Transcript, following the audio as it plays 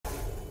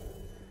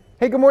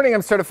Hey, good morning.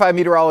 I'm certified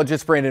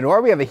meteorologist Brandon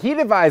Orr. We have a heat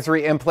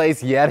advisory in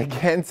place yet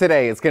again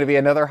today. It's going to be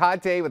another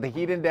hot day with the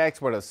heat index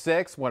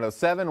 106,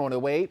 107,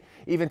 108,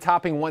 even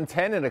topping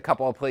 110 in a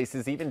couple of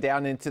places, even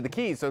down into the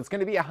Keys. So it's going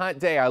to be a hot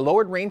day. I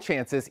lowered rain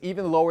chances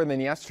even lower than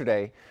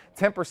yesterday,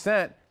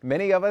 10%.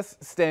 Many of us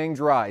staying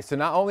dry. So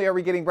not only are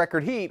we getting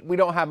record heat, we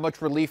don't have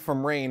much relief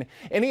from rain.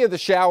 Any of the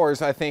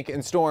showers, I think,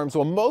 and storms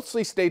will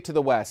mostly stay to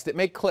the west. It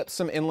may clip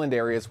some inland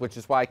areas, which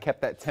is why I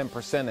kept that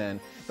 10% in.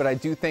 But I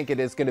do think it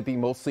is going to be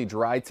mostly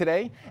dry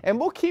today. And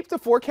we'll keep the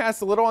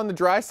forecast a little on the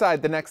dry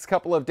side the next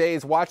couple of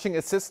days, watching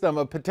a system,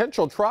 a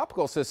potential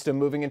tropical system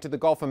moving into the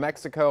Gulf of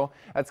Mexico.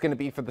 That's going to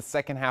be for the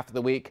second half of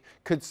the week.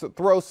 Could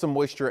throw some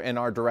moisture in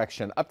our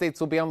direction. Updates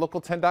will be on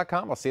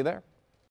local10.com. I'll see you there.